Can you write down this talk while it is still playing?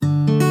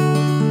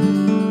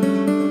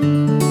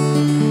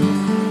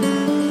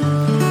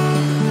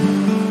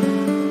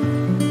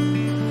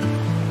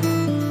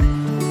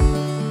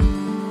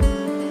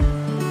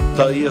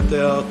ia te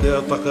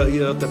taka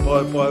ia te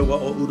pai wa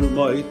o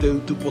uruma I te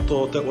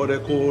utupoto te ore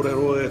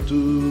kōrero e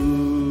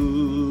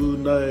tū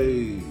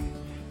nei.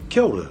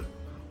 Kia ora.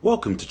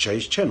 Welcome to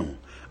Chase Channel,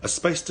 a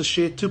space to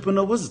share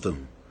tupuna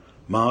wisdom,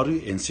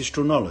 Māori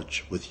ancestral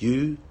knowledge with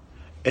you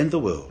and the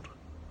world.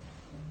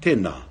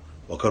 Tēnā,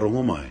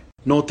 wakarongo mai.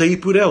 Nō te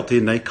ipu reo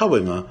tēnei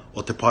kawenga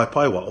o te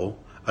pai wa o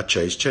a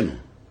Chase Channel.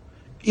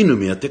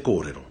 Inumia te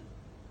kōrero.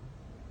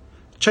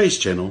 Chase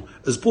Channel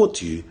is brought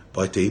to you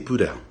by Te Ipu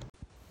Reo.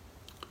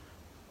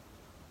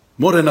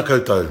 Morena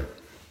koutou.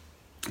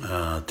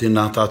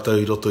 Tēnā tātou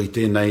I roto I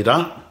tēnei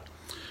rā.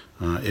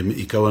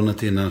 I kawana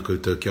tēnā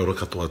koutou kia ora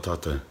katoa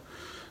tātou.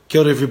 Kia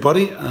ora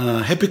everybody.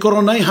 Happy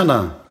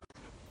Koroneihana.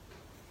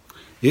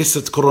 Yes,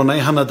 it's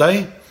Koroneihana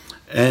Day.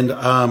 And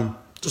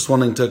just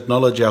wanting to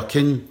acknowledge our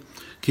King,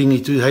 Kingi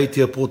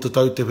Tūheitia Pō Te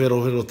Tau Te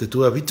Wherohero Te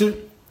Tuawitu.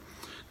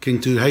 King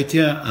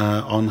Tūheitia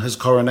on his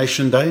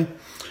coronation day.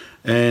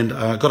 And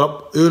got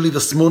up early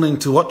this morning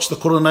to watch the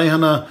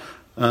Koroneihana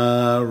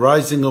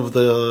rising of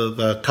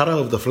the kara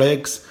of the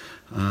flags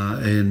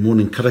and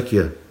morning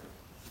karakia.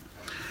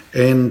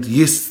 And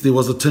yes, there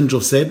was a tinge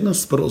of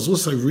sadness, but it was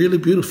also really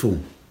beautiful.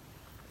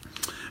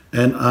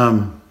 And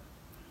I'm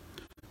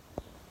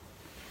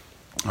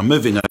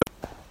moving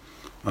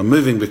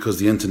because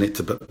the internet's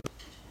a bit...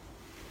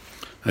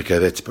 Okay,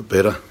 that's a bit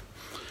better.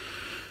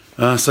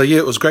 So yeah,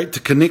 it was great to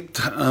connect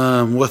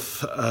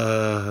with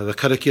the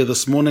karakia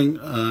this morning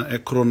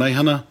at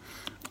Koroneihana,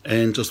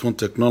 and just want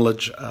to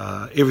acknowledge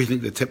everything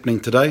that's happening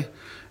today.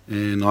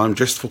 And I'm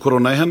dressed for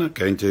Koroneihana,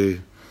 going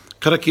to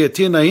karakia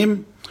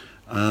tēnei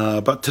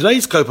but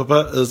today's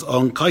kaupapa is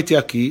on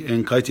kaitiaki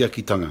and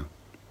kaitiakitanga.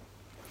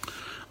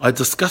 I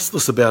discussed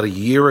this about a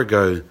year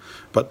ago,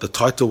 but the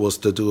title was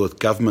to do with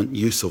government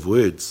use of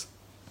words.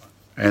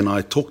 And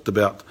I talked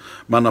about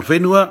mana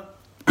whenua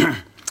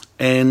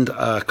and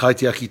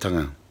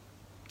kaitiakitanga.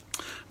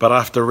 But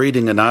after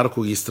reading an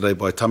article yesterday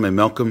by Tame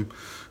Malcolm,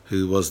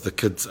 who was the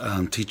kids'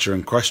 teacher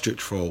in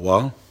Christchurch for a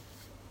while,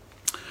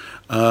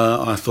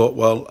 I thought,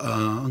 well,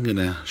 I'm going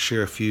to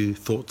share a few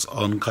thoughts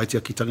on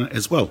kaitiakitanga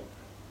as well.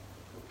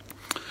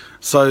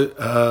 So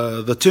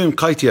the term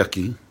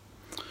kaitiaki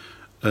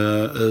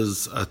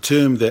is a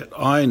term that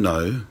I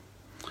know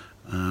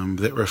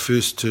that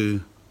refers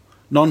to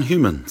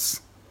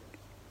non-humans.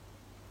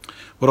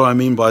 What do I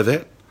mean by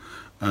that?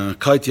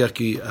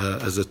 Kaitiaki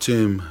is a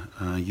term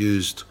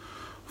used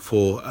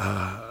for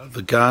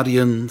the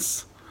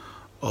guardians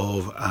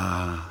of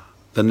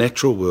the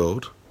natural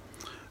world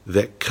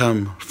that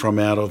come from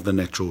out of the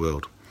natural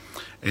world.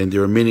 And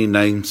there are many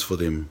names for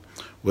them,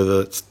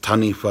 whether it's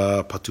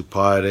taniwha,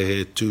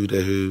 patupaerehe,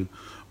 tūrehu,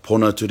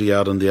 pona turi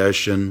out in the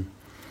ocean,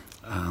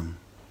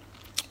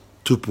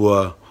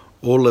 tupua,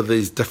 all of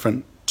these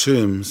different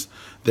terms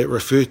that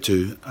refer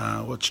to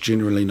what's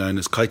generally known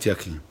as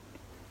kaitiaki.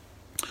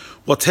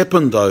 What's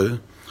happened though,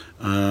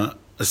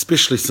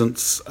 especially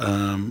since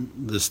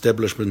the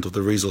establishment of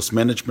the Resource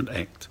Management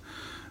Act,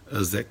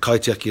 is that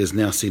kaitiaki is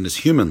now seen as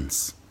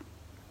humans,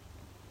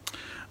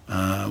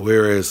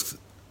 whereas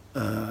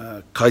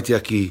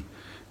kaitiaki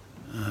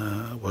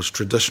was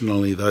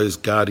traditionally those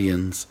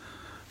guardians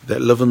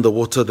that live in the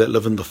water, that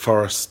live in the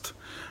forest,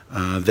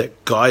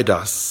 that guide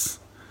us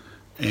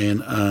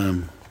and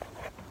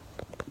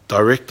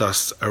direct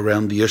us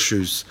around the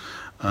issues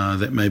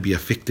that may be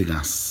affecting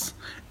us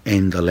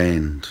and the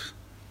land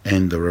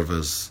and the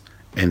rivers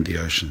and the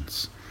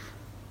oceans.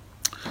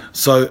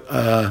 So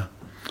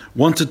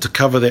wanted to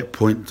cover that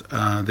point.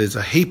 There's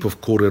a heap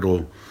of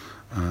kōrero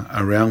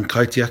around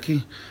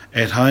kaitiaki.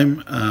 At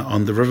home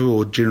on the river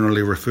we'll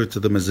generally refer to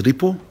them as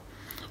ripo,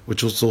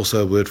 which is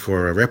also a word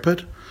for a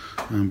rapid,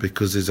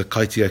 because there's a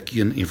kaitiaki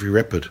in every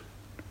rapid.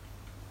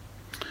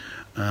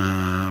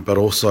 But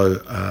also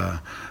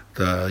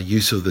the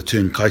use of the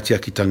term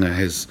kaitiakitanga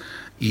has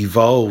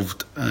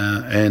evolved,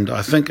 and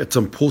I think it's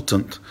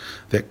important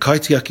that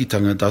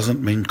kaitiakitanga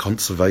doesn't mean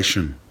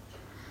conservation.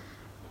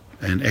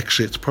 And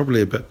actually it's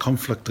probably a bit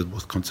conflicted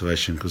with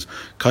conservation, because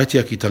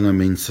kaitiakitanga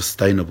means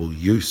sustainable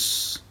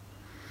use,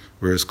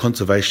 whereas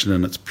conservation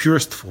in its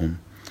purest form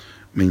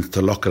means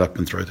to lock it up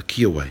and throw the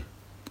key away.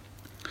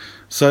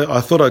 So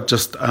I thought I'd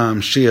just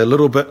share a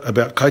little bit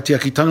about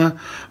kaitiakitanga,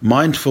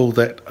 mindful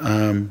that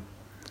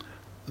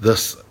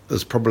this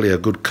is probably a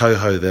good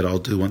coho that I'll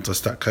do once I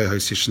start coho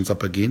sessions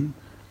up again.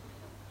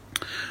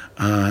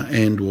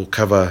 And we'll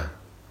cover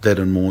that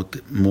in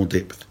more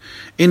depth.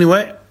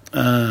 Anyway,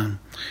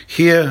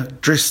 here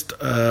dressed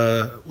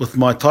with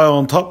my tie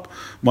on top,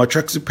 my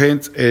tracksuit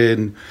pants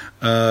and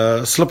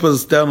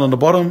slippers down on the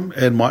bottom,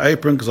 and my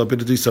apron because I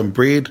better do some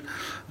bread.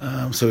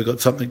 So we've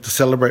got something to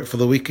celebrate for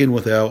the weekend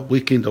with our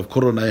weekend of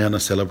Koroneihana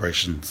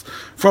celebrations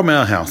from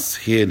our house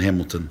here in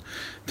Hamilton.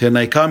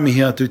 Tēnei ka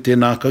mihi atu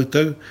tēnā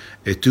koutou,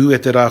 e tū e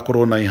te rā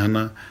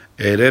Koroneihana,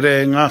 e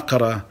rere ngā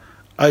kara,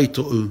 ai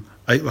to'u,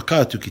 ai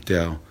wakaatu ki te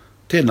ao.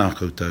 Tēnā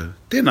koutou,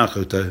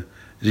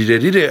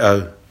 rire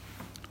au,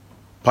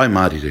 pai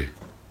mārire.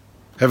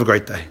 Have a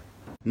great day.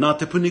 Nā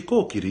Te Puni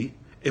Kōkiri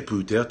e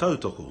Pūtea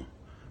Tautoko,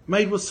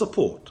 made with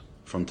support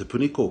from Te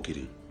Puni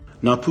Kōkiri.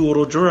 Nā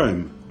Puoro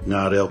Jerome,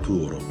 ngā reo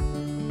Puoro.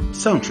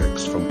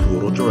 Soundtracks from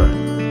Puoro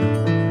Jerome.